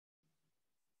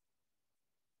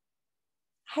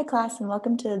Hi class, and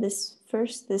welcome to this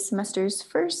semester's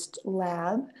first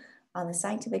lab on the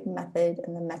scientific method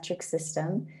and the metric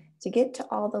system. To get to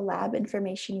all the lab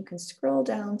information, you can scroll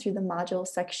down through the module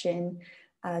section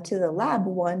to the lab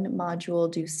 1 module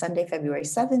due Sunday, February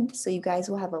 7th. So you guys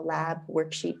will have a lab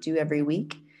worksheet due every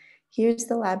week. Here's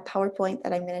the lab PowerPoint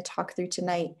that I'm going to talk through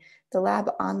tonight. The lab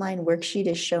online worksheet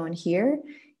is shown here.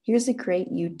 Here's a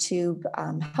great YouTube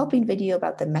helping video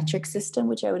about the metric system,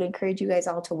 which I would encourage you guys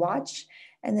all to watch.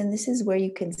 And then this is where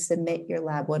you can submit your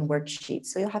lab 1 worksheet.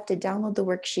 So you'll have to download the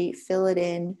worksheet, fill it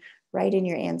in, write in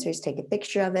your answers, take a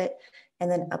picture of it,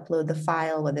 and then upload the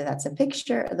file, whether that's a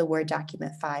picture or the Word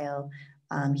document file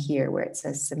here where it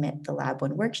says submit the lab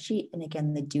 1 worksheet. And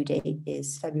again, the due date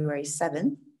is February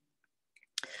 7th.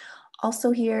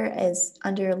 Also here as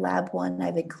under lab 1,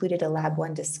 I've included a lab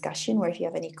 1 discussion where if you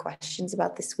have any questions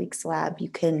about this week's lab, you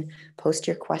can post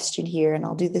your question here, and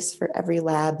I'll do this for every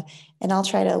lab, and I'll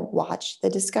try to watch the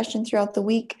discussion throughout the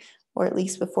week, or at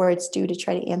least before it's due, to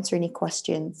try to answer any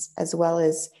questions, as well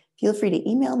as feel free to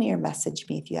email me or message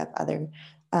me if you have other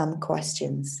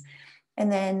questions.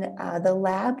 And then the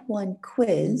lab 1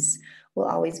 quiz will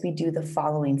always be due the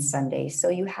following Sunday. So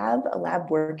you have a lab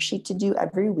worksheet to do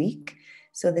every week.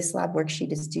 So this lab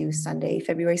worksheet is due Sunday,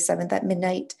 February 7th at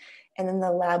midnight. And then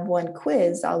the lab 1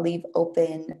 quiz, I'll leave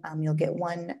open. You'll get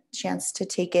 1 chance to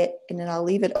take it, and then I'll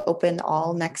leave it open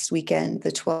all next weekend,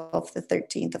 the 12th, the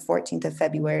 13th, the 14th of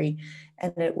February,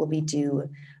 and it will be due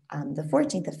the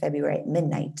 14th of February at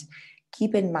midnight.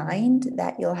 Keep in mind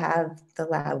that you'll have the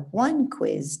lab 1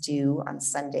 quiz due on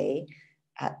Sunday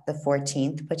at the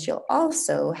 14th, but you'll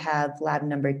also have lab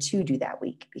number 2 due that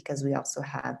week, because we also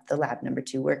have the lab number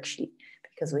 2 worksheet,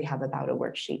 because we have about a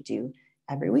worksheet due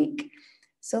every week.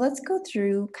 So let's go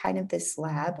through kind of this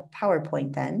lab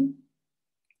PowerPoint then.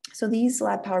 So these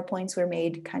lab PowerPoints were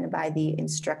made kind of by the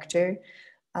instructor,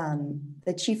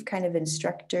 the chief kind of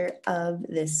instructor of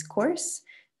this course.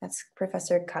 That's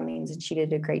Professor Cummings, and she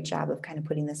did a great job of kind of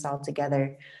putting this all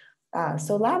together.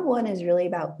 So lab 1 is really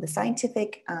about the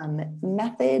scientific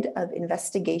method of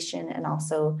investigation, and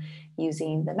also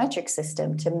using the metric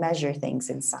system to measure things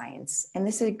in science. And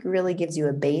this really gives you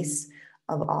a base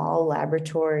of all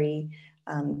laboratory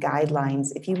guidelines.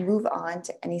 If you move on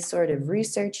to any sort of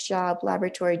research job,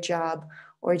 laboratory job,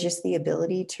 or just the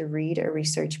ability to read a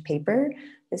research paper,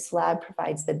 this lab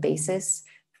provides the basis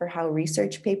for how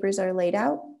research papers are laid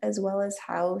out, as well as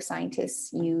how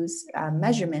scientists use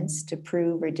measurements to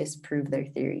prove or disprove their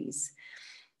theories.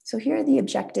 So here are the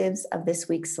objectives of this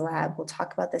week's lab. We'll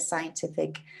talk about the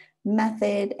scientific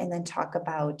method, and then talk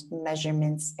about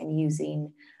measurements and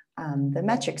using the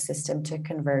metric system to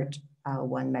convert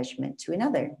one measurement to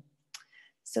another.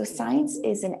 So science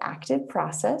is an active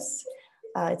process.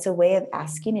 It's a way of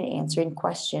asking and answering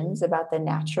questions about the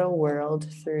natural world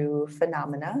through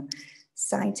phenomena.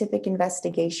 Scientific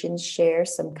investigations share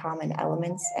some common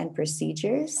elements and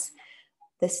procedures.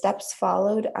 The steps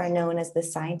followed are known as the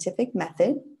scientific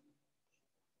method.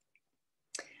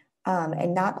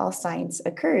 And not all science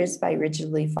occurs by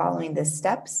rigidly following the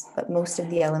steps, but most of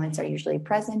the elements are usually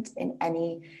present in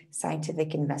any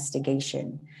scientific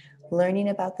investigation. Learning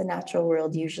about the natural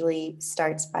world usually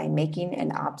starts by making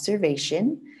an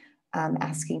observation,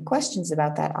 asking questions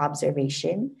about that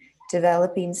observation,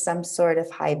 developing some sort of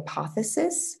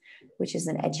hypothesis, which is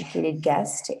an educated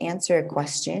guess to answer a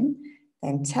question,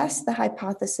 then test the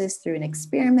hypothesis through an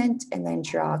experiment, and then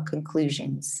draw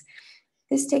conclusions.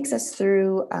 This takes us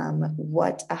through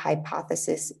what a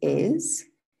hypothesis is.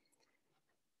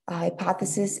 A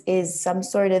hypothesis is some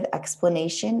sort of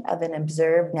explanation of an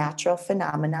observed natural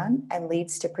phenomenon and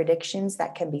leads to predictions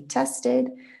that can be tested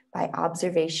by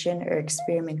observation or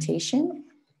experimentation.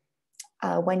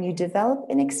 When you develop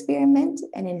an experiment,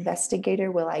 an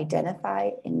investigator will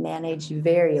identify and manage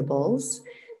variables.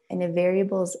 And a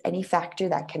variable is any factor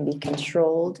that can be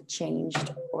controlled,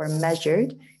 changed, or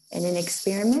measured in an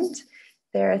experiment.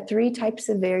 There are 3 types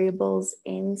of variables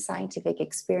in scientific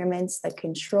experiments. The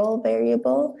control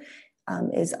variable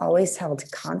is always held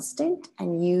constant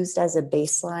and used as a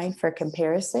baseline for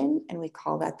comparison, and we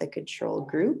call that the control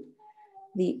group.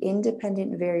 The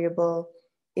independent variable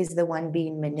is the one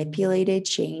being manipulated,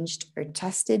 changed, or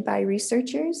tested by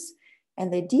researchers,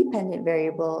 and the dependent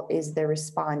variable is the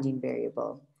responding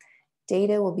variable.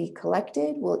 Data will be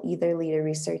collected, will either lead a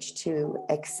research to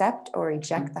accept or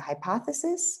reject the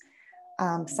hypothesis.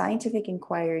 Scientific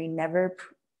inquiry never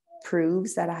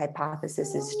proves that a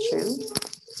hypothesis is true.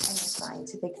 And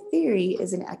scientific theory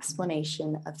is an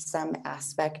explanation of some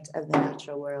aspect of the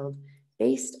natural world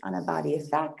based on a body of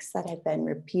facts that have been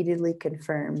repeatedly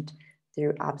confirmed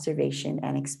through observation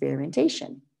and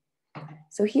experimentation.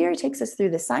 So here it takes us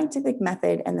through the scientific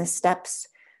method and the steps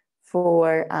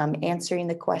for answering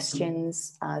the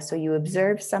questions. So you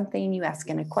observe something, you ask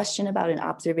a question about an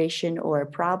observation or a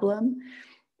problem.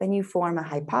 Then you form a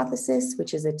hypothesis,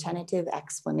 which is a tentative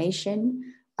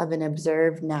explanation of an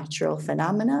observed natural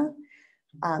phenomena.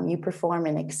 You perform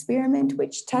an experiment,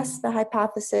 which tests the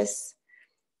hypothesis.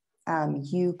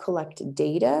 You collect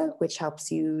data, which helps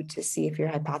you to see if your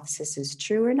hypothesis is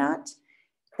true or not.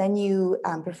 Then you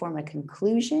perform a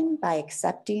conclusion by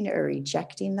accepting or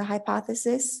rejecting the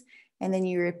hypothesis. And then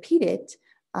you repeat it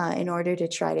in order to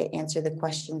try to answer the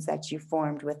questions that you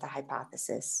formed with the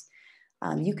hypothesis.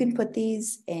 You can put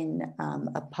these in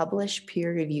a published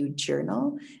peer-reviewed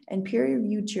journal, and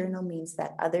peer-reviewed journal means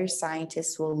that other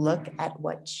scientists will look at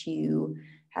what you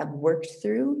have worked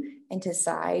through and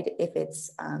decide if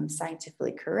it's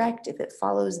scientifically correct, if it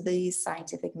follows these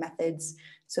scientific methods.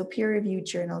 So peer-reviewed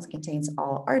journals contains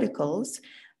all articles,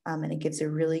 and it gives a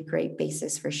really great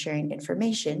basis for sharing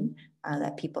information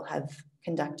that people have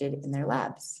conducted in their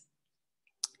labs.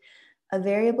 A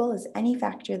variable is any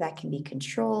factor that can be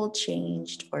controlled,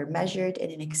 changed, or measured in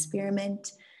an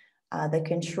experiment. The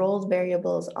controlled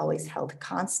variable is always held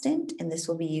constant, and this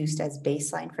will be used as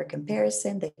baseline for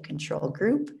comparison, the control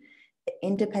group. The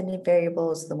independent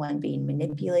variable is the one being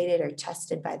manipulated or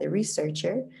tested by the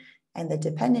researcher, and the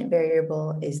dependent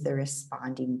variable is the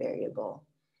responding variable.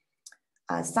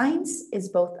 Science is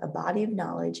both a body of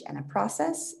knowledge and a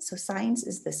process. So science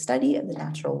is the study of the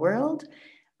natural world.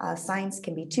 Science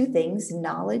can be two things: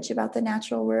 knowledge about the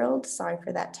natural world, sorry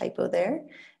for that typo there,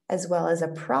 as well as a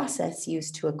process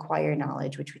used to acquire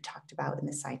knowledge, which we talked about in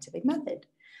the scientific method.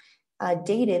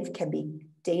 Data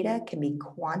can be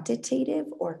quantitative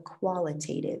or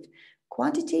qualitative.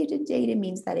 Quantitative data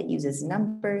means that it uses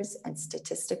numbers and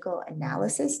statistical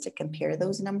analysis to compare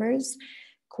those numbers.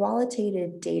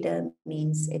 Qualitative data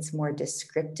means it's more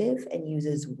descriptive and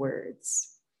uses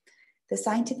words. The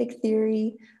scientific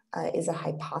theory is a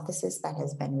hypothesis that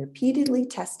has been repeatedly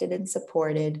tested and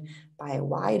supported by a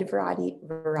wide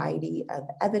variety of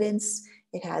evidence.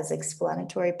 It has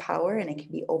explanatory power and it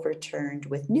can be overturned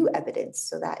with new evidence.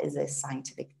 So that is a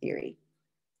scientific theory.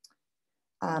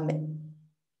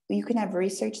 You can have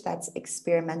research that's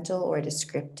experimental or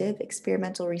descriptive.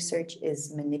 Experimental research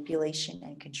is manipulation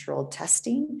and controlled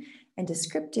testing, and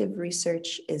descriptive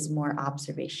research is more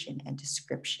observation and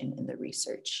description in the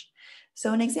research.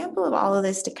 So an example of all of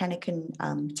this to kind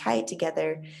of tie it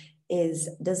together is,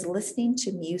 does listening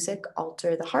to music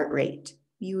alter the heart rate?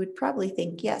 You would probably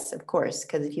think yes, of course,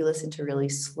 because if you listen to really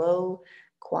slow,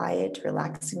 quiet,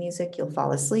 relaxing music, you'll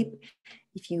fall asleep.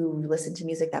 If you listen to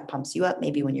music that pumps you up,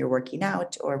 maybe when you're working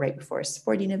out or right before a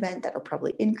sporting event, that'll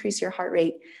probably increase your heart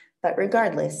rate. But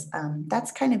regardless,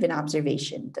 that's kind of an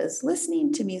observation. Does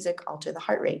listening to music alter the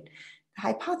heart rate? The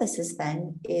hypothesis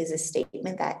then is a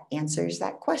statement that answers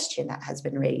that question that has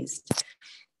been raised.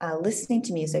 Listening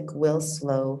to music will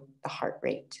slow the heart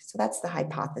rate. So that's the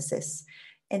hypothesis.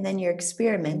 And then your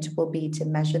experiment will be to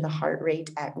measure the heart rate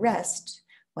at rest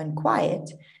when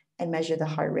quiet and measure the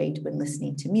heart rate when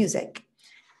listening to music.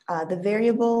 The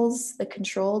variables, the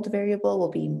controlled variable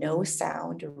will be no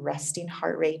sound, resting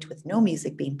heart rate with no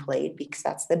music being played, because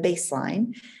that's the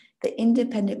baseline. The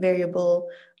independent variable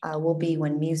will be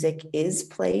when music is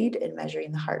played and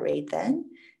measuring the heart rate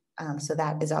then. So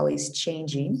that is always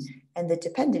changing. And the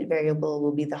dependent variable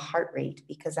will be the heart rate,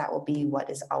 because that will be what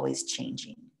is always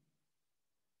changing.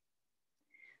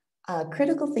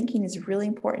 Critical thinking is really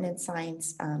important in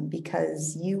science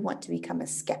because you want to become a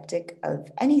skeptic of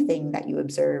anything that you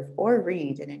observe or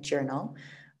read in a journal.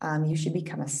 You should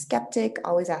become a skeptic.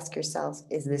 Always ask yourself,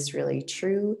 is this really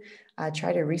true?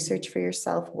 Try to research for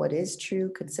yourself what is true.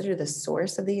 Consider the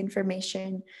source of the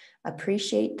information.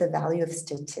 Appreciate the value of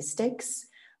statistics,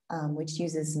 which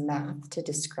uses math to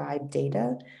describe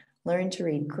data. Learn to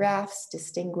read graphs,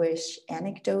 distinguish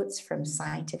anecdotes from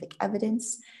scientific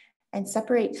evidence, and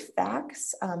separate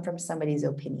facts from somebody's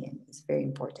opinion is very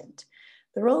important.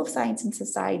 The role of science in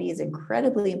society is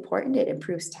incredibly important. It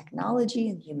improves technology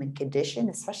and human condition,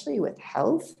 especially with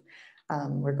health.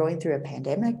 We're going through a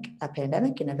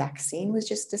pandemic, and a vaccine was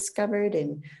just discovered,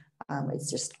 and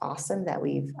it's just awesome that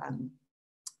we've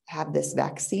have this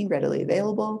vaccine readily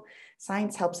available.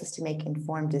 Science helps us to make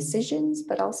informed decisions,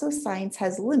 but also science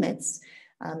has limits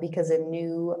because a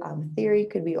new theory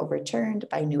could be overturned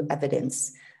by new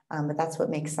evidence. But that's what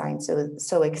makes science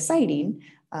so exciting,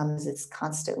 is it's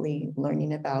constantly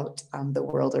learning about the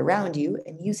world around you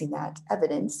and using that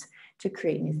evidence to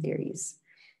create new theories.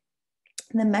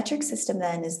 And the metric system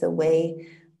then is the way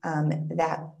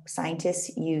that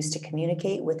scientists use to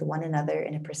communicate with one another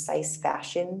in a precise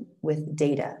fashion with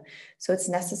data. So it's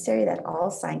necessary that all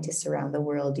scientists around the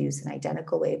world use an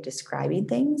identical way of describing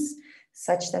things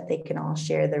such that they can all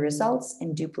share the results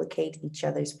and duplicate each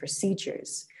other's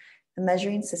procedures. The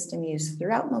measuring system used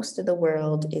throughout most of the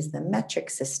world is the metric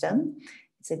system.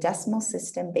 It's a decimal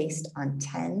system based on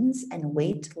tens, and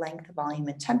weight, length, volume,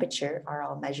 and temperature are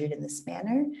all measured in this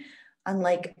manner.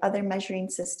 Unlike other measuring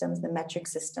systems, the metric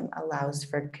system allows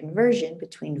for conversion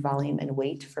between volume and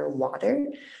weight for water.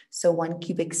 So 1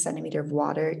 cubic centimeter of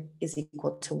water is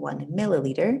equal to 1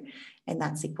 milliliter, and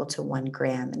that's equal to 1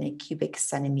 gram. And a cubic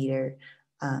centimeter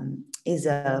is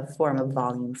a form of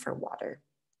volume for water.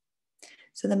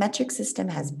 So the metric system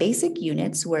has basic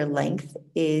units where length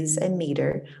is a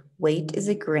meter, weight is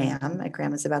a gram. A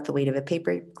gram is about the weight of a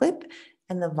paper clip,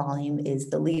 and the volume is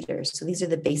the liter. So these are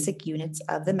the basic units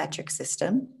of the metric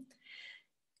system.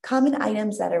 Common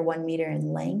items that are 1 meter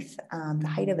in length, the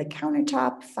height of a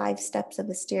countertop, 5 steps of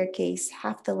a staircase,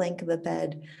 half the length of a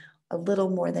bed, a little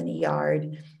more than a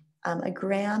yard. A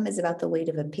gram is about the weight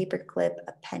of a paper clip,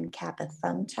 a pen cap, a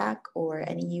thumbtack, or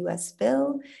any US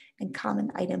bill. And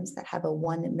common items that have a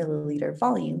 1 milliliter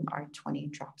volume are 20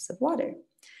 drops of water.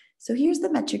 So here's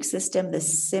the metric system, the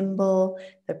symbol,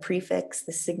 the prefix,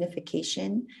 the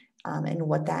signification, and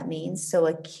what that means. So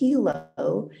a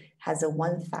kilo has a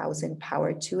 1,000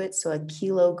 power to it. So a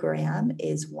kilogram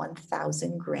is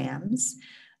 1,000 grams.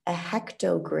 A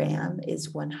hectogram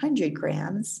is 100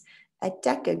 grams. A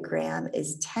decagram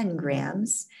is 10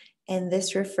 grams. And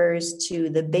this refers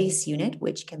to the base unit,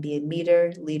 which can be a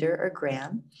meter, liter, or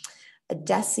gram. A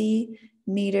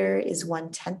decimeter is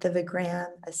 1/10 of a gram.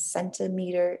 A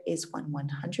centimeter is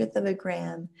 1/100th of a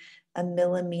gram. A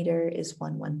millimeter is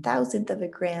 1/1000th of a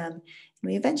gram. And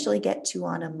we eventually get to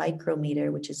on a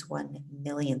micrometer, which is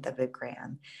 1/1,000,000th of a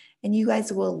gram. And you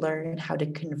guys will learn how to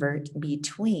convert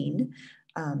between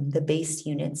the base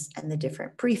units and the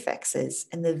different prefixes.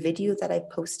 And the video that I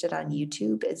posted on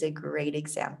YouTube is a great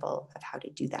example of how to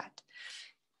do that.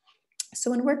 So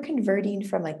when we're converting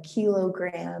from a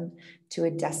kilogram to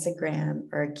a decigram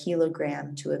or a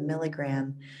kilogram to a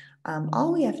milligram,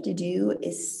 all we have to do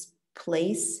is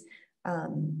place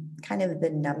kind of the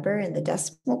number and the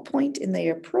decimal point in the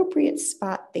appropriate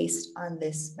spot based on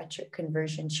this metric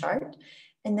conversion chart.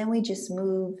 And then we just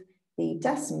move the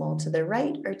decimal to the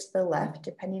right or to the left,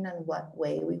 depending on what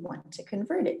way we want to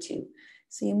convert it to.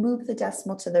 So you move the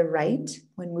decimal to the right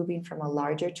when moving from a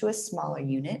larger to a smaller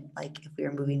unit. Like if we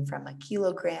were moving from a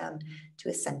kilogram to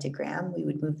a centigram, we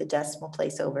would move the decimal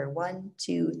place over 1,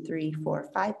 2, 3, 4,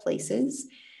 5 places.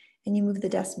 And you move the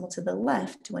decimal to the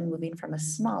left when moving from a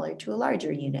smaller to a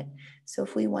larger unit. So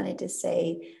if we wanted to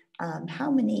say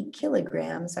how many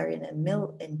kilograms are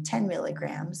in 10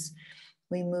 milligrams,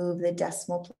 we move the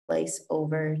decimal place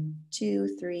over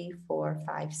 2, 3, 4,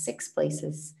 5, 6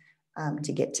 places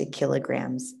to get to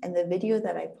kilograms. And the video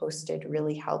that I posted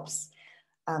really helps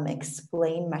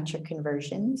explain metric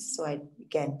conversions. So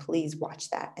again, please watch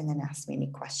that and then ask me any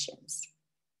questions.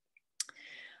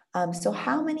 So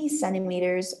how many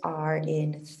centimeters are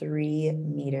in 3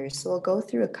 meters? So we'll go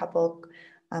through a couple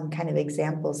kind of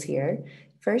examples here.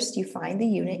 First, you find the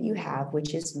unit you have,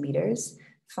 which is meters.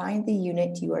 Find the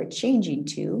unit you are changing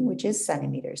to, which is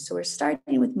centimeters. So we're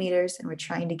starting with meters and we're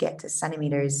trying to get to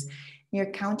centimeters.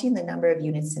 You're counting the number of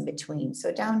units in between.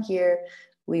 So down here,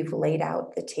 we've laid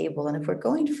out the table. And if we're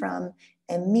going from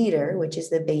a meter, which is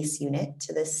the base unit,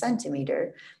 to the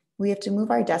centimeter, we have to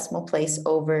move our decimal place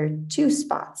over 2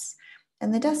 spots.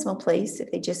 And the decimal place,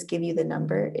 if they just give you the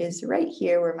number, is right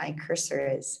here where my cursor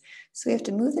is. So we have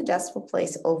to move the decimal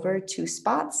place over 2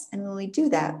 spots. And when we do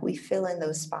that, we fill in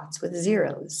those spots with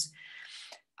zeros.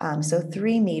 So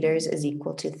 3 meters is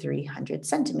equal to 300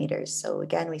 centimeters. So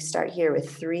again, we start here with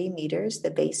 3 meters,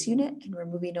 the base unit, and we're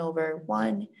moving over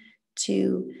 1,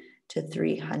 2 to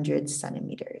 300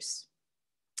 centimeters.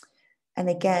 And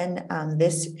again,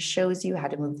 this shows you how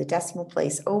to move the decimal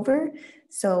place over.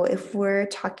 So if we're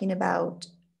talking about,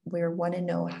 we want to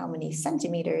know how many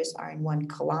centimeters are in 1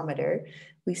 kilometer,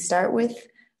 we start with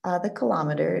the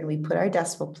kilometer and we put our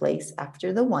decimal place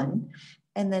after the 1,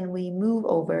 and then we move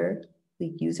over,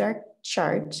 we use our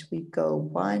chart, we go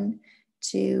 1,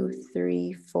 2,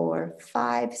 3, 4,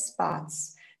 5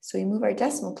 spots. So we move our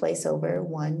decimal place over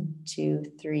 1, 2,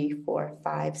 3, 4,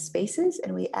 5 spaces,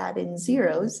 and we add in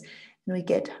zeros, and we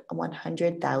get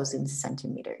 100,000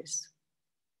 centimeters.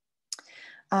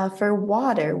 For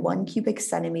water, 1 cubic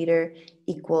centimeter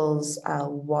equals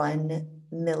 1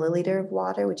 milliliter of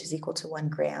water, which is equal to 1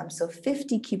 gram. So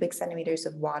 50 cubic centimeters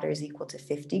of water is equal to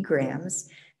 50 grams.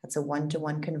 That's a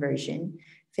 1-to-1 conversion.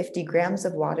 50 grams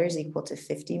of water is equal to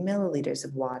 50 milliliters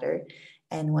of water,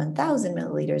 and 1,000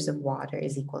 milliliters of water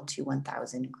is equal to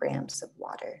 1,000 grams of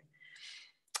water.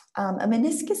 A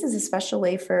meniscus is a special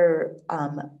way for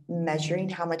measuring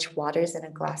how much water is in a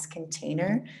glass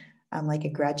container, like a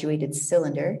graduated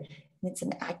cylinder. And it's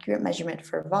an accurate measurement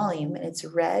for volume, and it's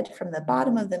read from the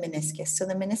bottom of the meniscus. So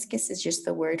the meniscus is just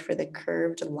the word for the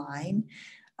curved line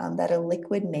that a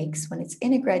liquid makes when it's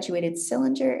in a graduated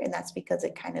cylinder, and that's because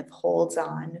it kind of holds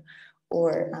on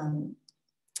or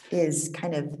is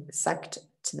kind of sucked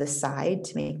to the side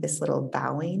to make this little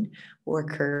bowing or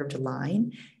curved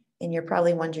line. And you're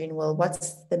probably wondering, well,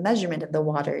 what's the measurement of the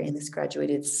water in this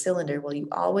graduated cylinder? Well, you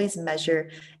always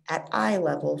measure at eye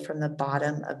level from the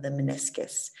bottom of the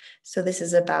meniscus. So this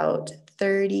is about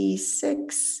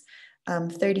 36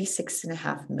 and a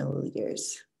half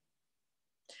milliliters.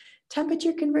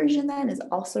 Temperature conversion then is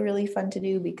also really fun to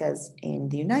do because in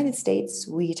the United States,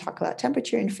 we talk about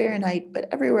temperature in Fahrenheit, but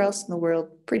everywhere else in the world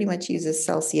pretty much uses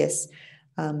Celsius.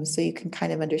 So you can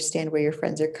kind of understand where your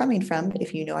friends are coming from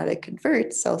if you know how to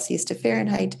convert Celsius to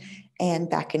Fahrenheit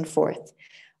and back and forth.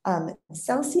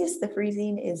 Celsius, the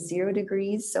freezing is 0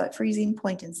 degrees. So at freezing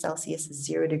point in Celsius is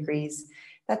 0 degrees.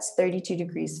 That's 32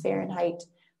 degrees Fahrenheit.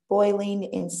 Boiling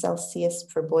in Celsius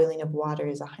for boiling of water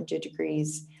is 100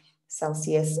 degrees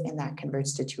Celsius, and that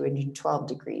converts to 212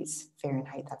 degrees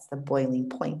Fahrenheit. That's the boiling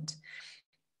point.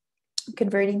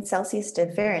 Converting Celsius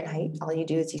to Fahrenheit, all you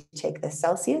do is you take the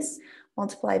Celsius,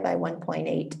 multiply by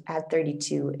 1.8, add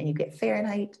 32, and you get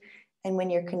Fahrenheit. And when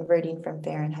you're converting from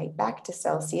Fahrenheit back to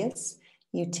Celsius,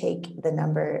 you take the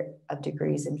number of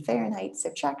degrees in Fahrenheit,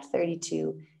 subtract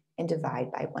 32, and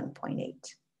divide by 1.8.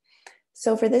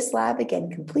 So for this lab,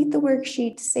 again, complete the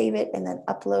worksheet, save it, and then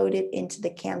upload it into the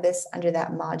Canvas under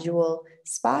that module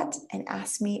spot and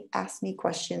ask me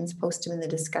questions, post them in the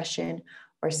discussion,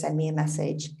 or send me a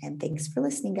message. And thanks for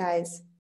listening, guys.